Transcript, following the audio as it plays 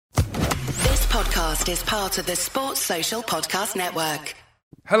podcast is part of the Sports Social Podcast Network.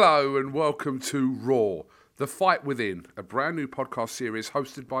 Hello and welcome to Raw, The Fight Within, a brand new podcast series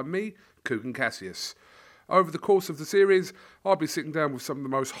hosted by me, Coogan Cassius. Over the course of the series, I'll be sitting down with some of the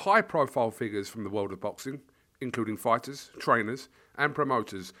most high-profile figures from the world of boxing, including fighters, trainers and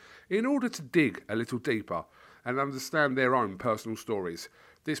promoters, in order to dig a little deeper and understand their own personal stories.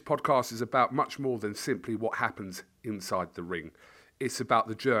 This podcast is about much more than simply what happens inside the ring. It's about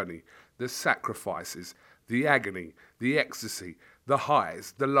the journey, the sacrifices, the agony, the ecstasy, the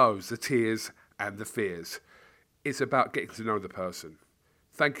highs, the lows, the tears and the fears. It's about getting to know the person.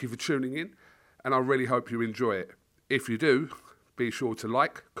 Thank you for tuning in, and I really hope you enjoy it. If you do, be sure to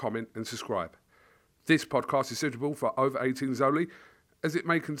like, comment and subscribe. This podcast is suitable for over 18s only, as it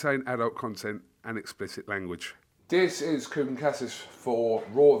may contain adult content and explicit language. This is Coogan Cassius for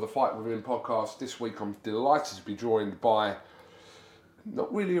Raw, The Fight Within podcast. This week I'm delighted to be joined by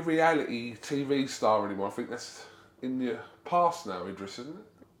not really a reality TV star anymore. I think that's in the past now, Idris, isn't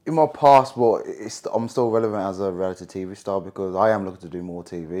it? In my past, but I'm still relevant as a reality TV star because I am looking to do more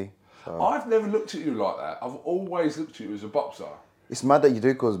TV. So. I've never looked at you like that. I've always looked at you as a boxer. It's mad that you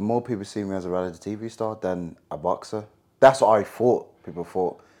do because more people see me as a reality TV star than a boxer. That's what I thought. People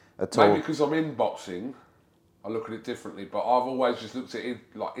thought. Maybe because I'm in boxing, I look at it differently. But I've always just looked at it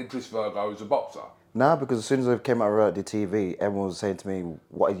like Idris VIRGO as a boxer. Nah, because as soon as I came out of reality TV, everyone was saying to me,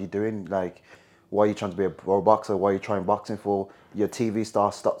 "What are you doing? Like, why are you trying to be a pro boxer? Why are you trying boxing for? You're a TV star.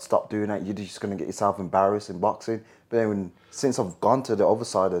 Stop doing that. You're just gonna get yourself embarrassed in boxing." But then since I've gone to the other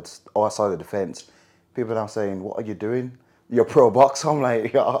side of the fence, people are now saying, "What are you doing? You're a pro boxer." I'm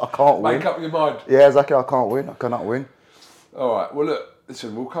like, I can't win. Make up your mind. Yeah, exactly. I can't win. I cannot win. All right. Well, look.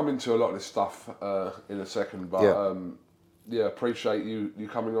 Listen, we'll come into a lot of this stuff in a second, but appreciate you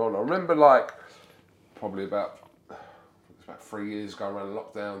coming on. I remember probably about 3 years ago around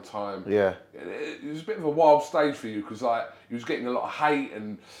lockdown time. Yeah. It was a bit of a wild stage for you because you was getting a lot of hate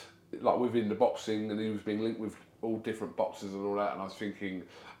and within the boxing, and he was being linked with all different boxers and all that. And I was thinking,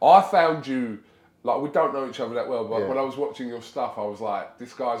 I found you. We don't know each other that well, but when I was watching your stuff, I was like,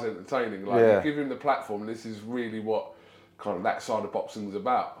 this guy's entertaining. You give him the platform, and this is really what kind of that side of boxing is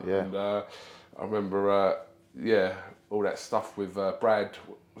about. Yeah. And I remember, all that stuff with Brad.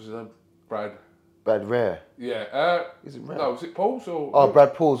 What was his name? Brad Rare. Yeah. Is it Rare? No, was it Pauls or? Oh,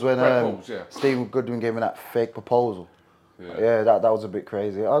 Brad Pauls when Brad Pauls, yeah. Stephen Goodwin gave me that fake proposal. Yeah. That was a bit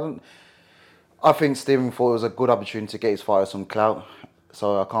crazy. I think Stephen thought it was a good opportunity to get his fighter some clout,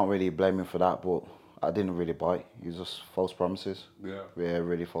 so I can't really blame him for that. But I didn't really bite. It was just false promises. Yeah. Yeah,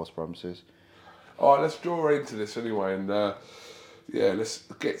 really false promises. All right, let's draw into this anyway, and let's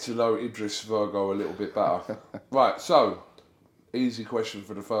get to know Idris VIRGO a little bit better. Right, so easy question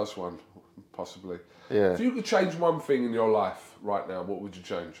for the first one, possibly. Yeah. If you could change one thing in your life right now, what would you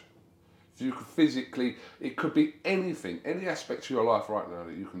change? If you could physically, it could be anything, any aspect of your life right now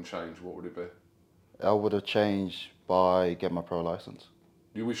that you can change, what would it be? I would have changed by getting my pro license.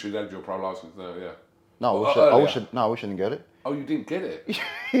 You wish you'd had your pro license now, yeah? No, I wish I didn't get it. Oh, you didn't get it?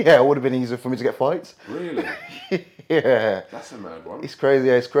 Yeah, it would have been easier for me to get fights. Really? Yeah. That's a mad one. It's crazy.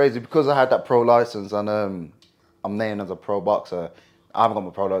 Yeah, it's crazy because I had that pro license and I'm named as a pro boxer. I haven't got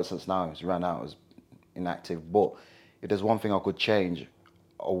my pro license now. It's ran out. It's inactive. But if there's one thing I could change,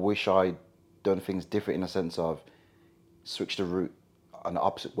 I wish I'd done things different in the sense of switch the route on the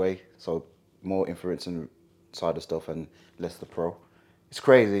opposite way. So more influencing side of stuff and less the pro. It's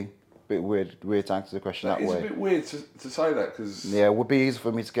crazy. Bit weird to answer the question that way. It's a bit weird to say that because... Yeah, it would be easy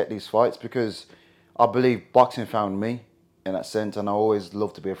for me to get these fights because I believe boxing found me in that sense, and I always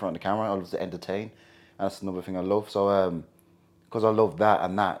love to be in front of the camera. I love to entertain, and that's another thing I love. So because I love that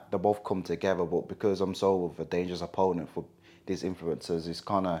and that, they both come together, but because I'm so of a dangerous opponent for these influencers, it's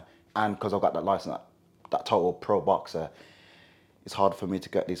kind of... And because I've got that license, that total pro boxer, it's hard for me to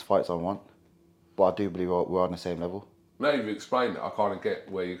get these fights I want. But I do believe we're on the same level. Now you've explained it, I kind of get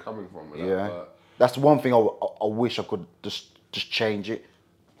where you're coming from with that. Yeah, but... that's the one thing I wish I could just change it,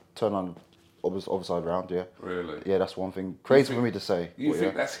 turn on other side around. Yeah. Really? Yeah, that's one thing. Crazy for me to say. You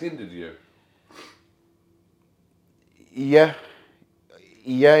think that's hindered you? Yeah,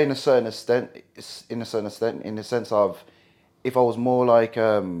 in a certain extent. In the sense of, if I was more like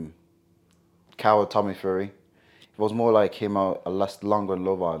Coward Tommy Fury, if I was more like him, I last longer in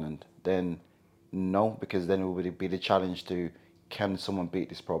Love Island, then. No, because then it would be the challenge to, can someone beat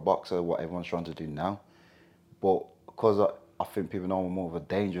this pro boxer, what everyone's trying to do now. But because I think people know I'm more of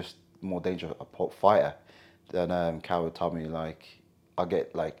a more dangerous fighter than Coward Tommy, I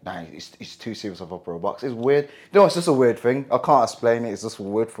get nah, it's too serious of a pro boxer. It's weird. It's just a weird thing. I can't explain it. It's just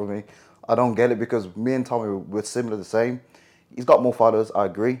weird for me. I don't get it because me and Tommy, we're similar, the same. He's got more fighters, I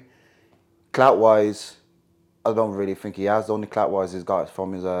agree. Clout-wise, I don't really think he has. The only clout-wise he's got is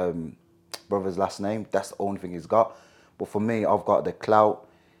from his brother's last name. That's the only thing he's got. But for me, I've got the clout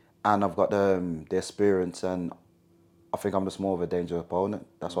and I've got the experience, and I think I'm just more of a dangerous opponent.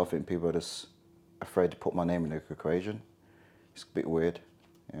 That's why I think people are just afraid to put my name in the equation. It's a bit weird,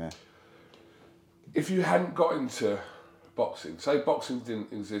 yeah. If you hadn't got into boxing, say boxing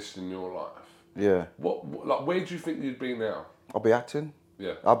didn't exist in your life, Yeah. Where do you think you'd be now? I'll be acting.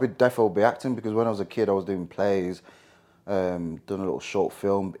 Yeah. I'll definitely be acting, because when I was a kid, I was doing plays, done a little short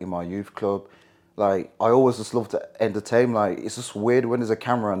film in my youth club. Like, I always just love to entertain. Like, it's just weird when there's a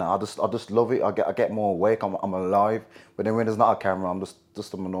camera, and I just love it. I get more awake. I'm alive. But then when there's not a camera, I'm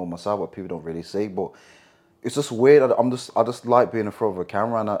just a normal self, what people don't really see. But it's just weird. I just like being in front of a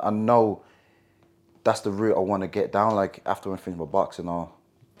camera, and I know that's the route I want to get down. Like, after I finish my boxing, I'll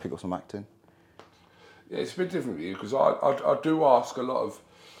pick up some acting. Yeah, it's a bit different for you, because I do ask a lot of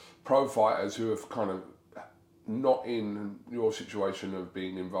pro fighters who have kind of not in your situation of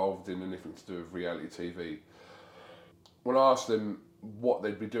being involved in anything to do with reality TV. When I ask them what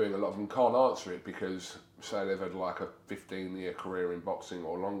they'd be doing, a lot of them can't answer it, because say they've had like a 15-year career in boxing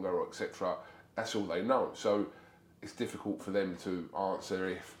or longer, or etc. That's all they know. So it's difficult for them to answer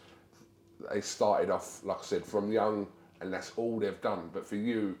if they started off, like I said, from young and that's all they've done. But for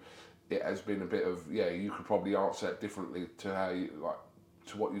you, it has been a bit of, yeah, you could probably answer it differently to how you, like,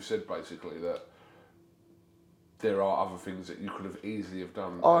 to what you said, basically, that there are other things that you could have easily have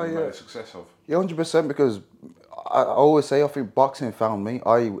done and made a success of. Yeah, 100%, because I always say, I think boxing found me.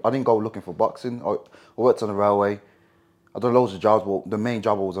 I didn't go looking for boxing. I worked on the railway. I done loads of jobs, but the main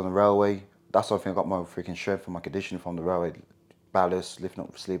job was on the railway. That's why I think I got my freaking strength and my conditioning from the railway. Ballast, lifting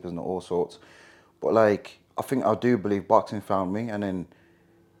up sleepers and all sorts. But like, I think I do believe boxing found me, and then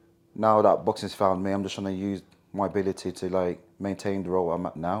now that boxing's found me, I'm just trying to use my ability to like maintain the role I'm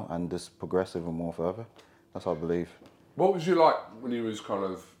at now and just progress even more further. That's what I believe. What was you like when you was kind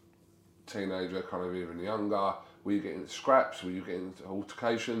of teenager, kind of even younger? Were you getting into scraps? Were you getting into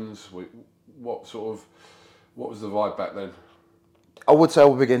altercations? What was the vibe back then? I would say I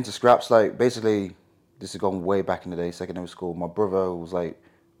would be getting into scraps. Like, basically, this is going way back in the day, secondary school. My brother was like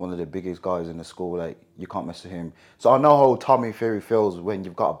one of the biggest guys in the school. Like, you can't mess with him. So I know how Tommy Fury feels when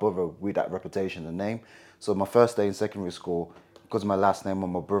you've got a brother with that reputation and name. So my first day in secondary school, because of my last name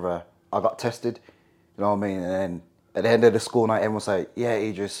and my brother, I got tested. You know what I mean? And then at the end of the school night, everyone's like, yeah,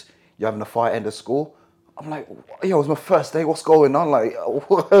 Idris, you're having a fight end of school? I'm like, yo, it was my first day. What's going on? Like,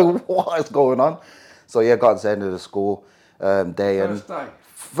 what is going on? So yeah, got to the end of the school day. First day?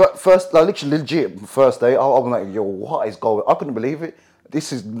 First, like, literally legit first day. I'm like, yo, what is going on? I couldn't believe it.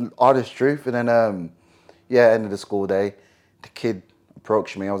 This is honest truth. And then, yeah, end of the school day, the kid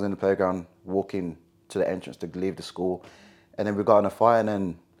approached me. I was in the playground walking to the entrance to leave the school. And then we got in a fight, and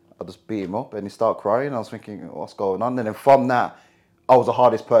then I just beat him up, and he started crying. I was thinking, what's going on? And then from that, I was the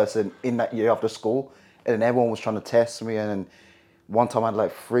hardest person in that year after school. And then everyone was trying to test me. And then one time I had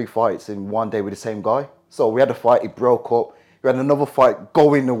like 3 fights in one day with the same guy. So we had a fight, it broke up. We had another fight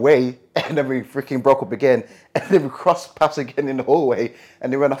going away, and then we freaking broke up again. And then we crossed paths again in the hallway,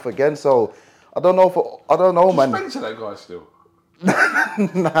 and they ran off again. So I don't know, man. Do you speak to that guy still?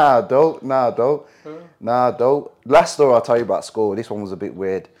 Nah, don't. Last story I'll tell you about school. This one was a bit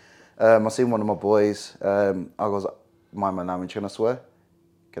weird. I seen one of my boys. I goes, mind my language, can I swear?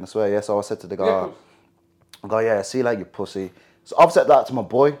 Can I swear? Yeah. So I said to the guy, yeah, I see like you pussy. So I've said that to my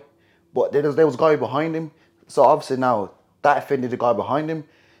boy, but there was a guy behind him. So obviously now that offended the guy behind him.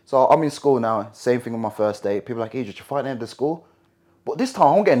 So I'm in school now, same thing on my first day. People are like, Idris, you fighting at the school? But this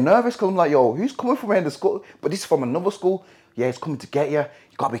time I'm getting nervous because I'm like, yo, who's coming from end of school? But this is from another school. Yeah, he's coming to get you.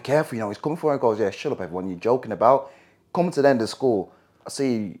 You gotta be careful, you know. He's coming from. He goes, yeah, shut up, everyone. You're joking about. Coming to the end of school, I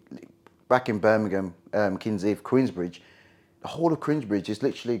see back in Birmingham, Kings Eve, Queensbridge. The whole of Queensbridge is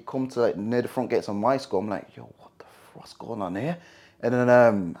literally come to like near the front gates of my school. I'm like, yo, what's going on here? And then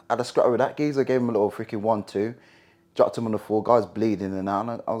I had a scrap with that geezer. Gave him a little freaking 1-2. Dropped him on the floor. Guy's bleeding and out.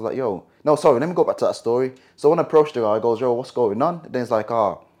 And I was like, yo, no, sorry. Let me go back to that story. So when I approached the guy, I goes, yo, what's going on? And then he's like,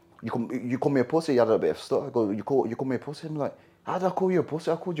 you call me a pussy? You had a bit of stuff. I go, you call me a pussy? I'm like, how did I call you a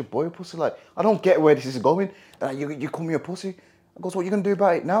pussy? I called your boy a pussy. Like, I don't get where this is going. You call me a pussy? I goes, what you gonna do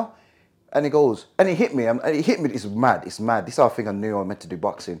about it now? And he goes, and he hit me. It's mad. This is how I think I knew I meant to do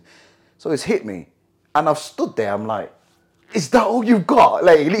boxing. So he's hit me. And I've stood there. I'm like, is that all you've got?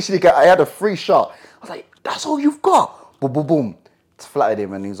 Like, literally, I had a free shot. I was like, that's all you've got? Boom, boom, boom. Flattered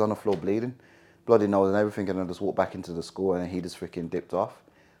him, and he was on the floor bleeding. Bloody nose and everything. And I just walked back into the school, and he just freaking dipped off.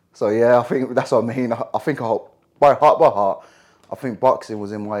 So yeah, I think that's what I mean. I think by heart, I think boxing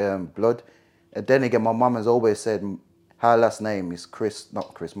was in my blood. And then again, my mum has always said her last name is Chris,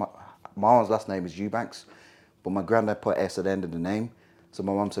 not Chris. my mom's last name is Eubanks, but my granddad put S at the end of the name, so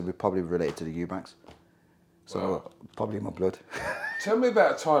my mom said we're probably related to the Eubanks. So probably in my blood. Tell me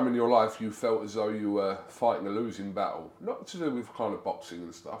about a time in your life you felt as though you were fighting a losing battle. Not to do with kind of boxing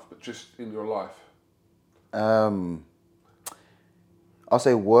and stuff, but just in your life. I'll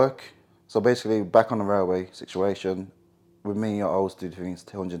say work. So basically, back on the railway situation, with me, I always do things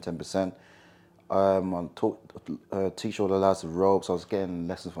 210%. I teach all the lads the ropes. I was getting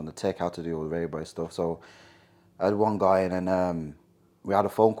lessons from the tech, how to do all the railway stuff. So I had one guy, and then we had a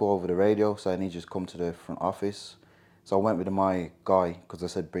phone call over the radio, so I need you to come to the front office. So I went with my guy, because I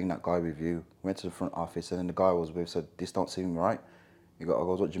said, bring that guy with you. Went to the front office, and then the guy I was with said, this don't seem right. I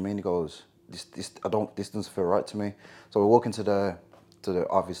goes, what do you mean? He goes, this doesn't feel right to me. So we walk into the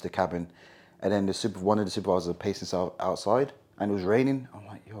office, the cabin, and then one of the supervisors was pacing outside, and it was raining. I'm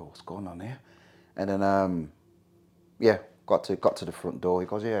like, yo, what's going on here? And then, got to the front door. He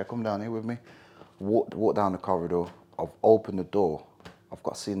goes, yeah, come down here with me. Walk down the corridor. I've opened the door.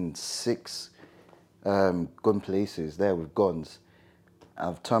 I've seen 6 gun polices there with guns. And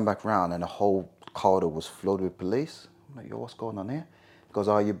I've turned back around, and the whole corridor was flooded with police. I'm like, yo, what's going on here? He goes,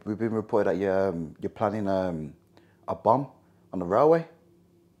 we've been reported that you're planning a bomb on the railway.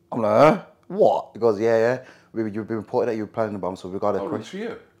 I'm like, huh? What? He goes, yeah. You've been reported that you're planning a bomb, so we got a question. To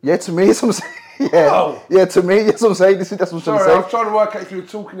you? Yeah, to me, that's what I'm saying. Yeah, Oh. Yeah, to me, that's what I'm saying. That's what I'm trying to say. I was trying to work out if you were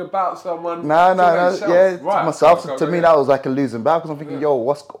talking about someone. No, yeah, right. to myself. Okay, to me, that was like a losing battle, because I'm thinking, yo,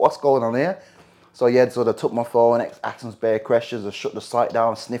 what's going on here? So they took my phone, asked them bare questions, I shut the site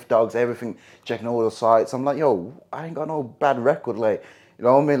down, sniff dogs, everything, checking all the sites. I'm like, yo, I ain't got no bad record, like, you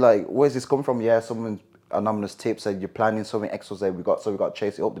know what I mean? Like, where's this coming from? Yeah, someone anonymous tip said you're planning something, X was there, we got to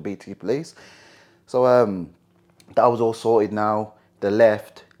chase it up, the BT police. So that was all sorted now. They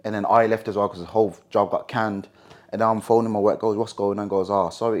left, and then I left as well, because the whole job got canned. And now I'm phoning my work, goes, what's going on? Goes,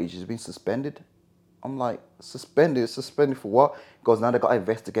 sorry, she's been suspended. I'm like, suspended for what? He goes, now they got to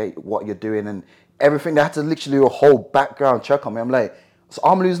investigate what you're doing and everything. They had to literally do a whole background check on me. I'm like, so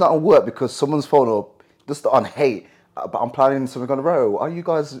I'm losing out on work because someone's phone up just on hate, but I'm planning something on the road. Are you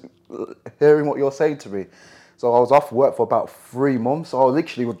guys hearing what you're saying to me? So I was off work for about 3 months. So I was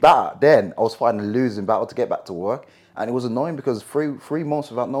literally with that. Then I was fighting a losing battle to get back to work, and it was annoying because three months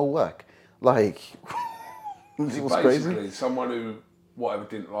without no work, like it was crazy. Basically, someone who whatever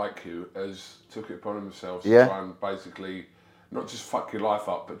didn't like you has took it upon themselves to try and basically not just fuck your life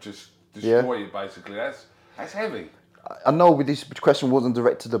up, but just destroy you. Basically, that's heavy. I know with this question wasn't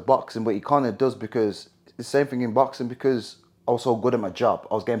directed to boxing, but it kind of does, because it's the same thing in boxing, because I was so good at my job.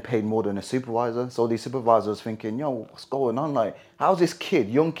 I was getting paid more than a supervisor. So these supervisors thinking, yo, what's going on? Like, how's this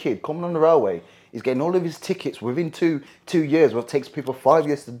young kid coming on the railway? He's getting all of his tickets within two years, what takes people 5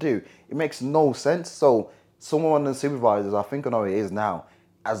 years to do. It makes no sense. So someone of the supervisors, I think I know who it is now,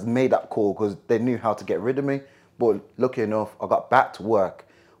 has made that call because they knew how to get rid of me. But lucky enough, I got back to work.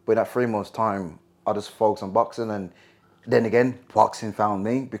 But in that 3 months' time, I just focused on boxing, and then again, boxing found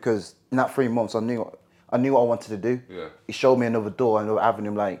me, because in that 3 months, I knew what I wanted to do. Yeah. It showed me another door, another avenue.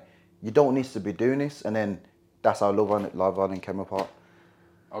 I'm like, you don't need to be doing this. And then that's how Love Island came apart.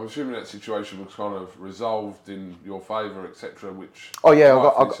 I'm assuming that situation was kind of resolved in your favour, etc. Which I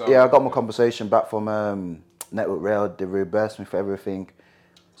got my compensation back from Network Rail. They reimbursed me for everything.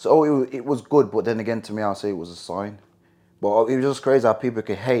 So it was good, but then again, to me, I'll say it was a sign. But it was just crazy how people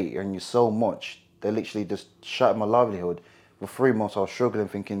could hate on you so much. They literally just shut my livelihood. For 3 months, I was struggling,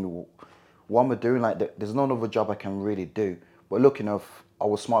 thinking, what am I doing? Like, there's no other job I can really do. But lucky enough, I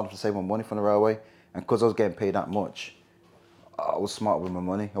was smart enough to save my money from the railway, and because I was getting paid that much, I was smart with my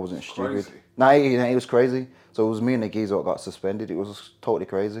money. I wasn't stupid. Nah, it was crazy. So it was me and the geezer that got suspended. It was totally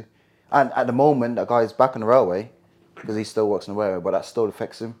crazy. And at the moment, that guy's back on the railway because he still works on the railway, but that still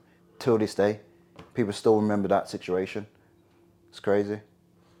affects him till this day. People still remember that situation. It's crazy.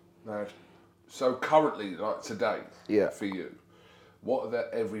 Mad. So currently, like today, for you, what are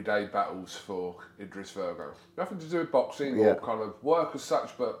the everyday battles for IDRIS VIRGO? Nothing to do with boxing or kind of work as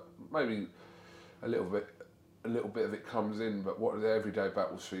such, but maybe a little bit of it comes in. But what are the everyday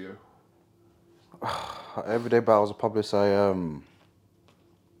battles for you? Everyday battles, I'd probably say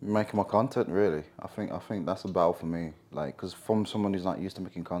making my content. Really, I think that's a battle for me. Like, because from someone who's not used to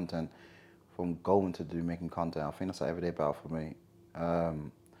making content, from going to making content, I think that's an everyday battle for me.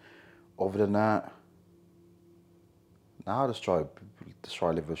 Other than that, now I just try to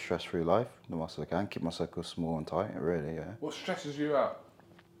live a stress-free life the most I can. Keep my circle small and tight, really, yeah. What stresses you out?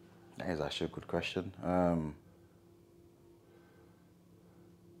 That is actually a good question.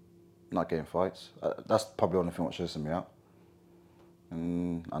 Not getting fights. That's probably the only thing that stresses me out.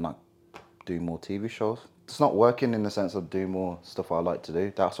 And I'm not doing more TV shows. it's not working in the sense of doing more stuff I like to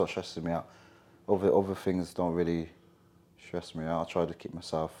do. That's what stresses me out. Other things don't really stress me out. I try to keep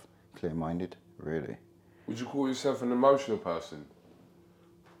myself clear-minded, really. Would you call yourself an emotional person?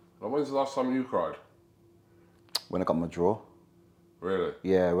 Like, when's the last time you cried? When I got my draw. Really?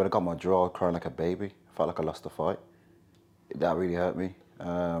 Yeah, when I got my draw, I was crying like a baby. I felt like I lost the fight. That really hurt me.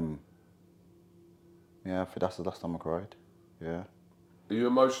 Yeah, I think that's the last time I cried. Yeah. Are you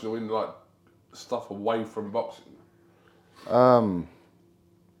emotional in like stuff away from boxing?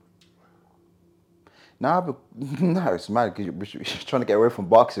 Nah, but no, it's mad because you're trying to get away from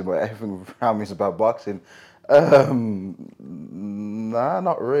boxing, but everything around me is about boxing. Nah,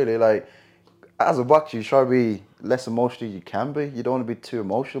 not really. Like, as a boxer, you try to be less emotional you can be. You don't want to be too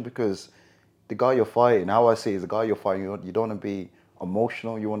emotional because the guy you're fighting, how I see it is the guy you're fighting, you don't want to be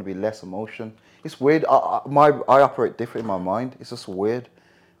emotional. You want to be less emotion. It's weird. I operate different in my mind. It's just weird.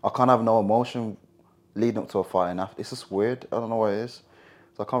 I can't have no emotion leading up to a fight and after. It's just weird. I don't know what it is.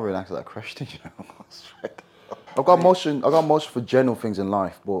 So I can't really answer that question, you know. I've got emotion for general things in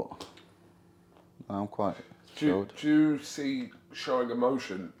life, but I'm quite chilled. Do you see showing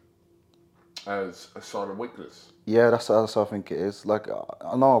emotion as a sign of weakness? Yeah, that's what I think it is. Like,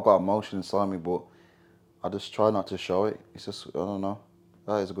 I know I've got emotion inside me, but I just try not to show it. It's just, I don't know.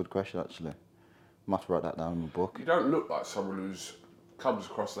 That is a good question, actually. I might have to write that down in my book. You don't look like someone who's comes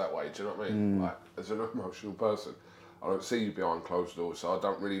across that way, do you know what I mean? Like, as an emotional person. I don't see you behind closed doors, so I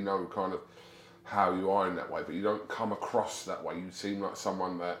don't really know kind of how you are in that way, but you don't come across that way. You seem like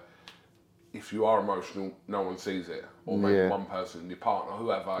someone that, if you are emotional, no one sees it. Or maybe one person, your partner,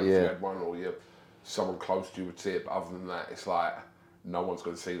 whoever, if you had one, or someone close to you would see it, but other than that, it's like, no one's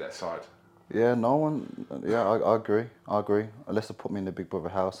going to see that side. Yeah, no one. Yeah, I agree. Unless they put me in the Big Brother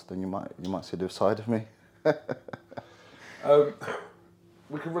house, then you might see the side of me.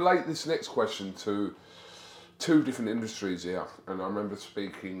 We can relate this next question to two different industries here, and I remember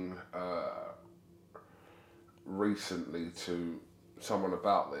speaking recently to someone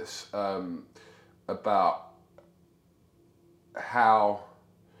about this, about how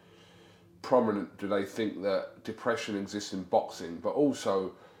prominent do they think that depression exists in boxing, but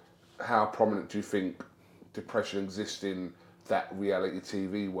also how prominent do you think depression exists in that reality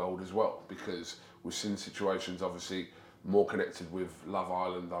TV world as well? Because we've seen situations obviously more connected with Love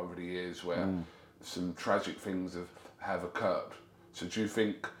Island over the years where some tragic things have occurred. So do you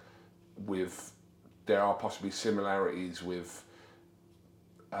think there are possibly similarities with,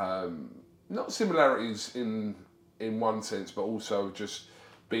 not similarities in one sense, but also just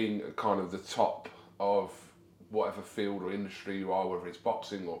being kind of the top of whatever field or industry you are, whether it's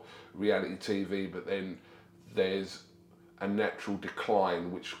boxing or reality TV, but then there's a natural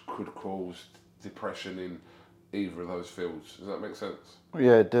decline which could cause depression in either of those fields. Does that make sense?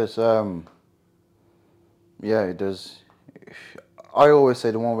 Yeah, it does. Yeah, it does. I always say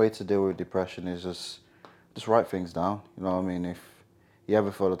the one way to deal with depression is just write things down. You know what I mean? If you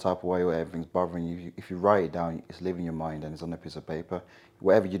ever feel the type of way where everything's bothering you, if you write it down, it's leaving your mind and it's on a piece of paper.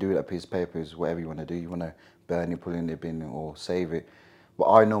 Whatever you do with that piece of paper is whatever you want to do. You want to burn it, put it in the bin, or save it.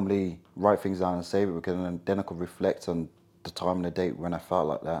 But I normally write things down and save it because then I could reflect on the time and the date when I felt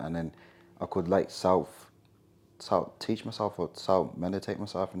like that, and then I could like teach myself or self-meditate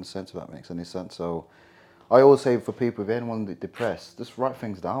myself in a sense, if that makes any sense. So I always say for people, if anyone depressed, just write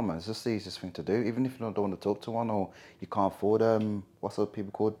things down, man. It's just the easiest thing to do. Even if you don't want to talk to one or you can't afford, what's those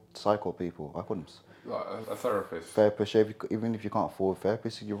people called? Psycho people. I couldn't. Like a therapist. Therapist, even if you can't afford a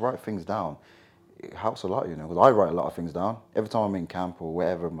therapist, you write things down. It helps a lot, you know, because I write a lot of things down. Every time I'm in camp or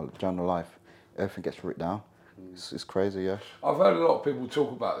wherever in my general life, everything gets written down. It's crazy, yeah. I've heard a lot of people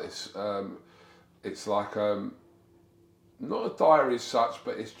talk about this. It's like, not a diary as such,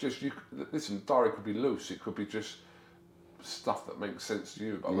 but it's just, listen, diary could be loose. It could be just stuff that makes sense to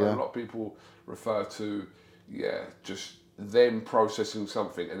you. But a lot of people refer to, just them processing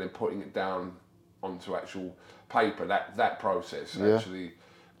something and then putting it down onto actual paper. That process actually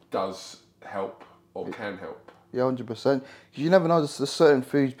does help or can help. Yeah, 100%. You never know. There's certain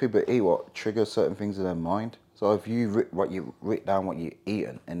foods people eat what trigger certain things in their mind. So if you write down what you're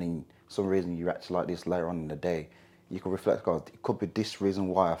eating, and then for some reason you act like this later on in the day, you can reflect, God, it could be this reason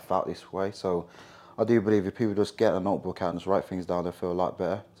why I felt this way. So I do believe if people just get a notebook out and just write things down, they feel a lot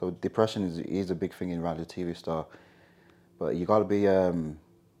better. So depression is a big thing in reality TV star, but you gotta be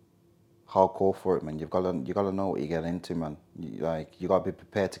hardcore for it, man. You gotta know what you get into, man. You gotta be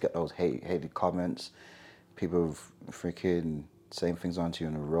prepared to get those hated comments, people freaking saying things onto you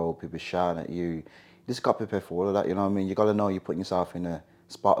on the road, people shouting at you. You just gotta prepare for all of that. You know what I mean? You gotta know you're putting yourself in a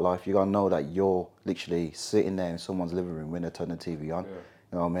spotlight. You gotta know that you're literally sitting there in someone's living room when they turn the TV on.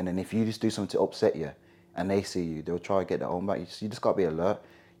 You know what I mean? And if you just do something to upset you, and they see you, they'll try to get their own back. You just got to be alert.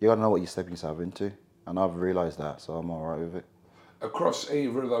 You got to know what you're stepping yourself into. And I've realised that, so I'm all right with it. Across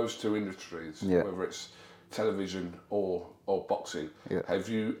either of those two industries, Yeah. whether it's television or boxing, Yeah. have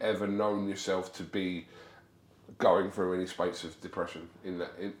you ever known yourself to be going through any space of depression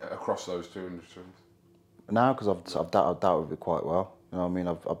across those two industries? Now, because I've dealt with it quite well. You know what I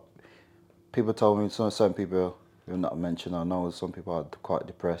mean? People told me, certain people who not mentioned, I know some people are quite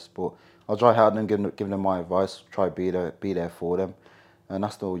depressed, but I'll try hard and give them my advice, try to be there for them. And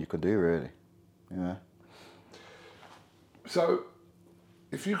that's all you can do, really. Yeah. So,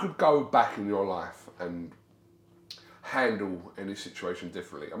 if you could go back in your life and handle any situation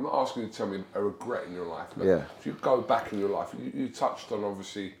differently, I'm not asking you to tell me a regret in your life, but Yeah. if you go back in your life, you touched on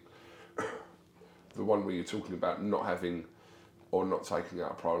obviously the one where you're talking about not having or not taking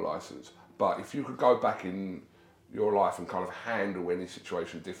out a pro license, but if you could go back in your life and kind of handle any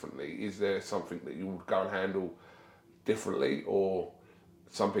situation differently, is there something that you would go and handle differently, or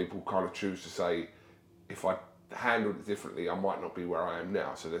some people kind of choose to say, if I handled it differently, I might not be where I am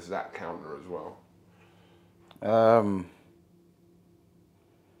now. So there's that counter as well.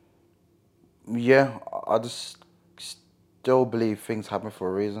 Yeah, I just still believe things happen for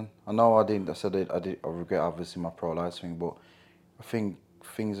a reason. I know I regret obviously my pro life thing, but I think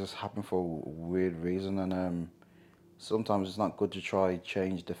things just happen for a weird reason, and sometimes it's not good to try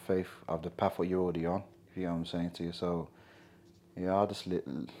change the faith of the path that you're already on. If you know what I'm saying to you, so yeah, I'll just let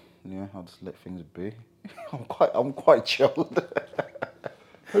things be. I'm quite chilled.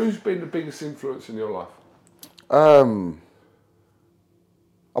 Who's been the biggest influence in your life?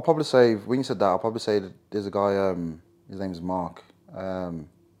 I'll probably say, when you said that, I'll probably say that there's a guy, his name's Mark.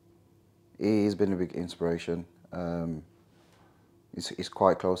 He's been a big inspiration. He's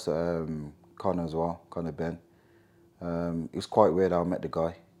quite close to Connor as well, Connor Ben. It was quite weird how I met the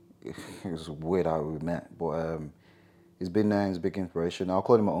guy. It was weird how we met, but he's been there, he's a big inspiration. I'll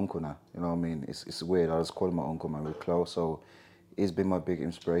call him my uncle now, you know what I mean? It's weird, I just call him my uncle, man, we're close, so he's been my big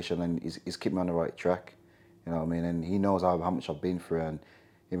inspiration, and he's kept me on the right track, you know what I mean? And he knows how much I've been through, and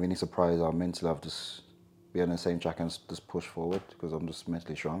even he's surprised how mentally I've just been on the same track and just push forward, because I'm just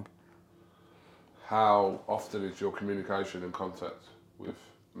mentally strong. How often is your communication and contact with?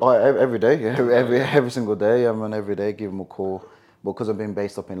 Oh, every day, yeah. every single day. I'm on every day, give him a call. But because I've been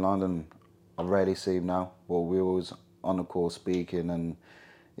based up in London, I rarely see him now. But we're always on the call speaking, and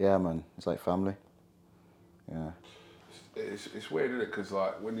yeah, man, it's like family. Yeah. It's weird, isn't it? Because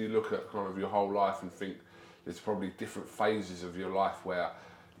like when you look at kind of your whole life and think there's probably different phases of your life where,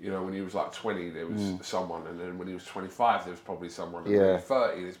 you know, when you was like 20 there was someone, and then when he was 25 there was probably someone, and when he was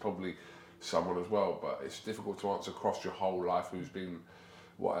 30 there's probably someone as well. But it's difficult to answer across your whole life who's been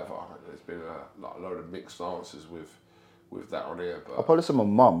whatever. There's been a load of mixed answers with that on here. But I'll probably say my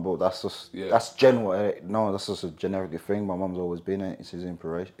mum, but that's just that's general. No, that's just a generic thing. My mum's always been it. It's his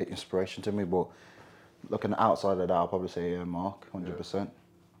inspiration to me. But looking outside of that, I'll probably say Mark, 100%.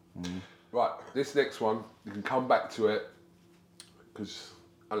 Right, this next one you can come back to it, because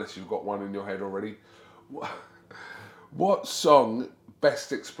unless you've got one in your head already. What song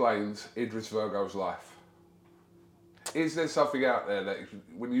best explains Idris Virgo's life? Is there something out there that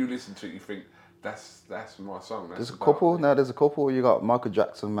when you listen to it you think, that's my song? There's a couple. No, there's a couple. You got Michael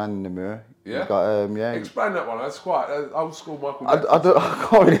Jackson, Man in the Mirror. Yeah. You got Explain that one. That's quite old school Michael Jackson. I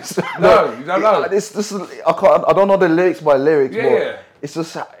can't really. No, you don't know. I don't know the lyrics by lyrics. Yeah, but yeah. It's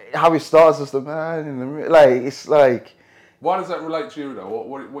just how it starts. As the man in the mirror. Like it's like. Why does that relate to you though?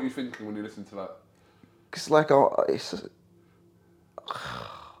 What are you thinking when you listen to that? It's like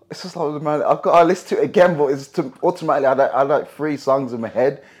it's just like, man, I listen to it again, but it's automatically I like 3 songs in my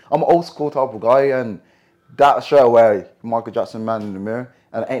head. I'm an old school type of guy, and that straight away, Michael Jackson, Man in the Mirror,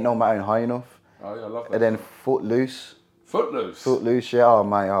 and Ain't No Mountain High Enough. Oh yeah, I love that. And then Footloose. Footloose, yeah, oh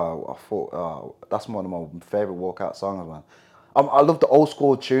man, I thought that's one of my favourite walkout songs, man. I love the old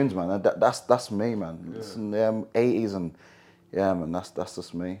school tunes, man. That's me, man. Listen, 80s and yeah, man, that's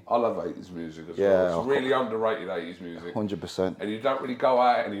just me. I love 80s music as well. It's really underrated 80s music. 100%. And you don't really go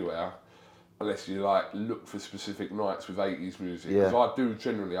out anywhere unless you like look for specific nights with 80s music. Because I do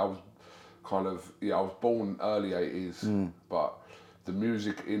generally. I was born early 80s, but the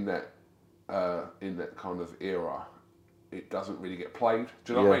music in that kind of era, it doesn't really get played.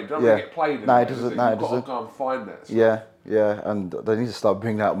 Do you know what I mean? It doesn't really get played anymore. No, it doesn't. You've got to go and find that stuff. Yeah, and they need to start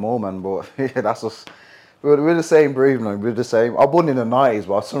bringing out more, man. But yeah, that's us. We're the same breed, man. We're the same. I was born in the 90s,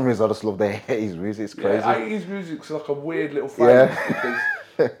 but for some reason I just love the 80s music. It's crazy. Yeah, 80s music's like a weird little phase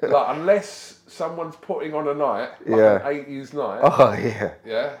because like, unless someone's putting on a night, like an 80s night. Oh, yeah.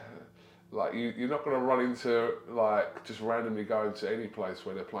 Yeah. Like you're not going to run into like just randomly going to any place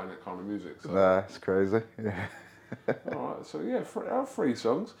where they're playing that kind of music. So. Nah, it's crazy. Yeah. All right, so yeah, three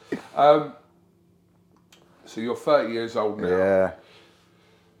songs. So you're 30 years old now. Yeah.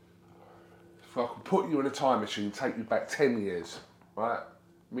 If I could put you in a time machine, take you back 10 years, right?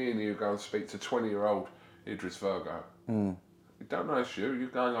 Me and you go and speak to 20-year-old Idris Virgo. You don't know it's you. You're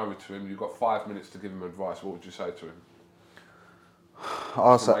going over to him. You've got 5 minutes to give him advice. What would you say to him?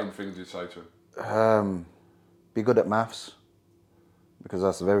 What's the main things you'd say to him? Be good at maths, because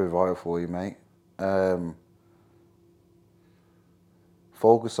that's very vital for you, mate.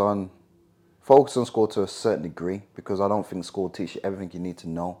 Focus on school to a certain degree, because I don't think school teaches you everything you need to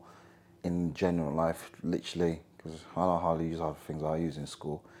know in general life, literally, because I don't hardly use other things I use in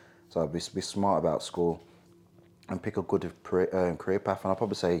school. So be smart about school and pick a good career path. And I'll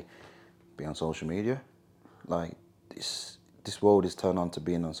probably say be on social media. Like, this world is turned on to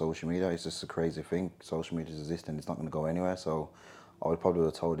being on social media. It's just a crazy thing. Social media exists and it's not going to go anywhere. So I would probably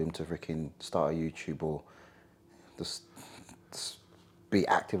have told him to freaking start a YouTube or just be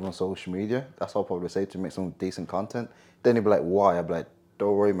active on social media. That's all I'll probably say, to make some decent content. Then he'd be like, why? I'd be like,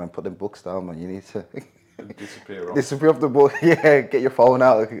 don't worry, man, put them books down, man. You need to disappear off the book. Yeah, get your phone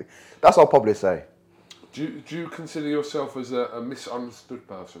out. That's what I'll probably say. Do you consider yourself as a misunderstood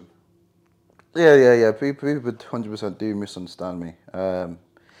person? Yeah. People 100% do misunderstand me.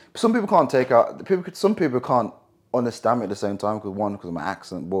 Some people can't take out. Some people can't understand me at the same time, because of my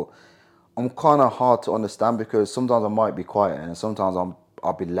accent. But I'm kind of hard to understand, because sometimes I might be quiet and sometimes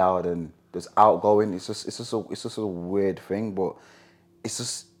I'll be loud and just outgoing. It's just a weird thing. But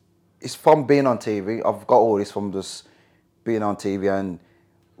it's from being on TV. I've got all this from just being on TV, and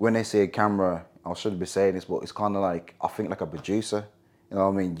when they see a camera, I shouldn't be saying this, but it's kind of like, I think like a producer. You know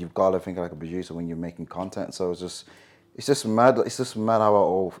what I mean? You've got to think like a producer when you're making content. So it's just mad. It's just mad how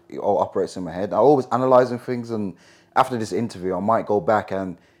it all operates in my head. I'm always analysing things, and after this interview, I might go back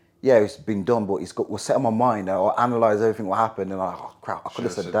and, yeah, it's been done, but was set in my mind. I'll analyse everything what happened, and oh crap, I could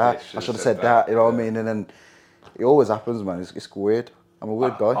have said that. I should have said that. You know what I mean? And then it always happens, man. It's weird. I'm a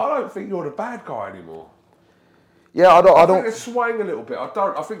weird guy. I don't think you're the bad guy anymore. Yeah, I don't. think it's swaying a little bit. I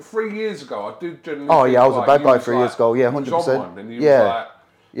think 3 years ago, I do generally. Oh yeah, I was like a bad guy 3 years ago. Yeah, 100%. And you was like,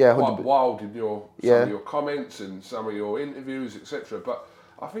 yeah, quite wild in some of your comments and some of your interviews, etc. But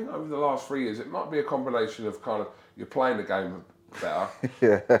I think over the last 3 years, it might be a combination of kind of you're playing the game better,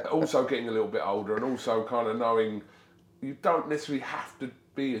 also getting a little bit older, and also kind of knowing you don't necessarily have to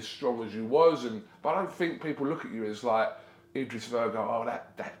be as strong as you was. But I don't think people look at you as like Idris Virgo, oh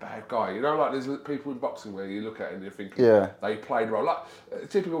that bad guy. You know, like there's people in boxing where you look at it and you're thinking they played a role. Like a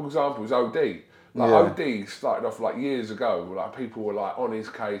typical example is OD. Like OD started off like years ago. Like people were like on his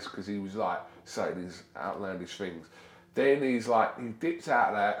case because he was like saying these outlandish things. Then he dips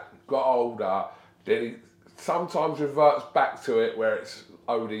out of that, got older. Then he sometimes reverts back to it where it's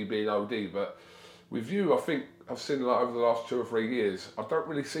OD being OD. But with you, I think I've seen like over the last 2 or 3 years, I don't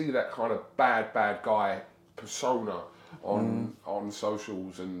really see that kind of bad guy persona on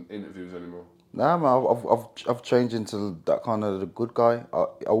socials and interviews anymore. Nah, man, I've changed into that kind of the good guy.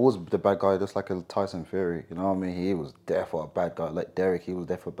 I was the bad guy, just like a Tyson Fury. You know what I mean? He was definitely a bad guy. Like Derek, he was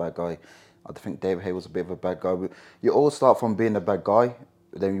definitely a bad guy. I think David Hay was a bit of a bad guy. But you all start from being a bad guy,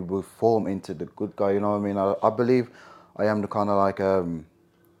 then you will form into the good guy. You know what I mean? I believe I am the kind of like I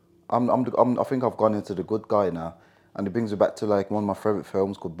think I've gone into the good guy now, and it brings me back to like one of my favorite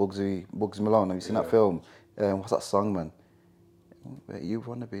films called Bugsy Malone. Have you seen that film? What's that song, man? You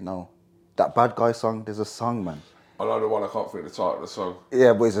wanna be that bad guy song. There's a song, man. I know the one. I can't think of the title of the song.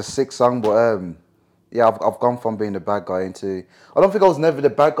 Yeah, but it's a sick song. But yeah, I've gone from being the bad guy into. I don't think I was never the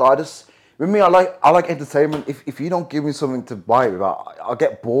bad guy. With me, I like entertainment. If you don't give me something to buy with, I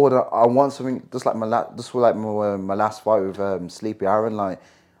get bored. I want something just like my last fight with Sleepy Aaron. Like,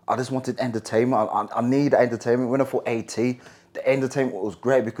 I just wanted entertainment. I need entertainment. When I fought AT, the entertainment was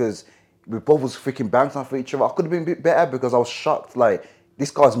great because we both was freaking bouncing off each other. I could have been a bit better because I was shocked. Like, this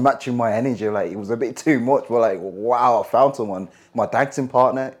guy's matching my energy. Like, it was a bit too much. But like, wow, I found someone, my dancing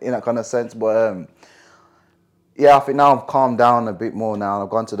partner in that kind of sense. But yeah, I think now I've calmed down a bit more now. I've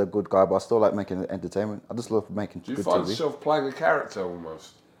gone to the good guy, but I still like making entertainment. I just love making good TV. Do you find yourself playing a character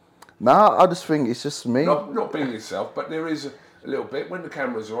almost? Nah, I just think it's just me. Not being yourself, but there is a little bit. When the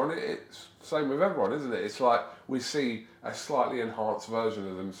cameras are on, it's the same with everyone, isn't it? It's like we see a slightly enhanced version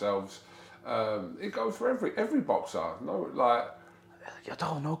of themselves. It goes for every boxer. No, like I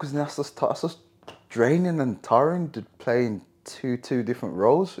don't know, because that's just draining and tiring to playing two different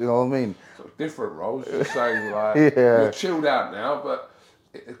roles. You know what I mean? Different roles. You're saying like you're chilled out now, but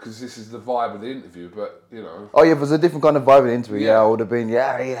because this is the vibe of the interview, but you know. Oh yeah, if it was a different kind of vibe in the interview, I would have been,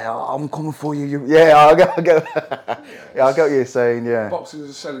 I'm coming for you. I get I get what you're saying, yeah. Boxing is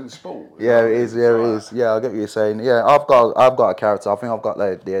a selling sport. Yeah, it is. Yeah, it is. Yeah, I get what you're saying. Yeah, I've got a character. I think I've got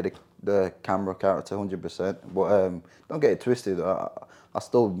like the camera character, 100%. But don't get it twisted. I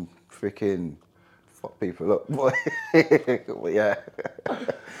still freaking fuck people up. But yeah.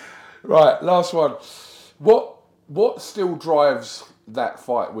 Right, last one. What still drives that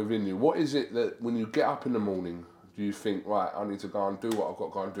fight within you? What is it that when you get up in the morning, do you think, right, I need to go and do what I've got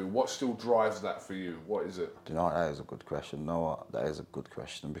to go and do? What still drives that for you? What is it? Do you know what? That is a good question. No, what? That is a good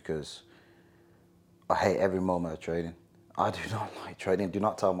question because I hate every moment of training. I do not like training. Do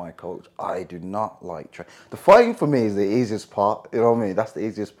not tell my coach. I do not like training. The fighting for me is the easiest part. You know what I mean? That's the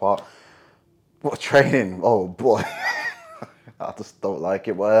easiest part. But training, oh boy. I just don't like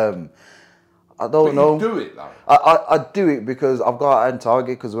it. But I don't know. You do it though. I do it because I've got an end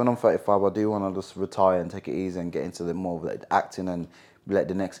target. Because when I'm 35, I do want to just retire and take it easy and get into the more of like acting and be like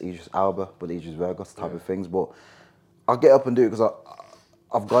the next Idris Alba, but Idris VIRGO type of things. But I'll get up and do it because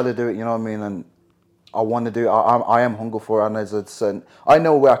I've got to do it. You know what I mean? And I want to do it. I am hungry for it. And there's a certain, I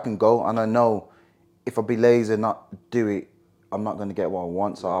know where I can go, and I know if I be lazy and not do it, I'm not going to get what I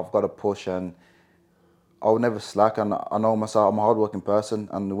want. So I've got to push, and I'll never slack. And I know myself, I'm a hardworking person,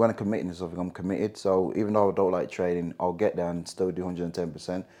 and when I'm committing to something, I'm committed. So even though I don't like training, I'll get there and still do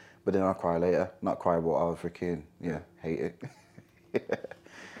 110%. But then I'll cry later. Not cry, but I'll freaking, hate it.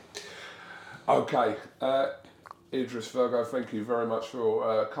 Okay. Idris VIRGO, thank you very much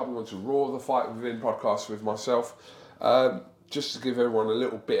for coming on to Raw, the Fight Within podcast with myself. Just to give everyone a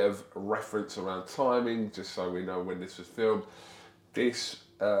little bit of reference around timing, just so we know when this was filmed. This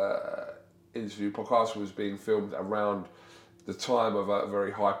interview podcast was being filmed around the time of a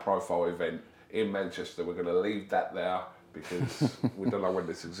very high profile event in Manchester. We're going to leave that there because we don't know when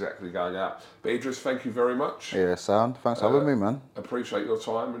this is exactly going out. But Idris, thank you very much. Yeah, sound. Thanks for having me, man. Appreciate your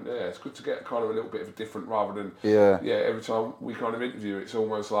time, and it's good to get kind of a little bit of a different rather than every time we kind of interview, it's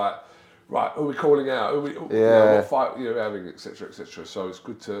almost like, right, who are we calling out? What fight you're having, etc., etc. So it's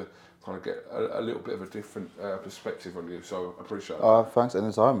good to kind of get a little bit of a different perspective on you. So I appreciate that. Thanks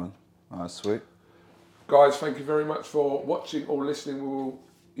anytime, man. That's sweet. Guys, thank you very much for watching or listening.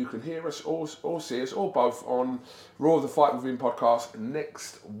 You can hear us or see us or both on Raw the Fight Within podcast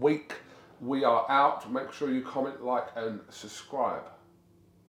next week. We are out. Make sure you comment, like, and subscribe.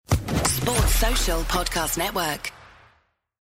 Sports Social Podcast Network.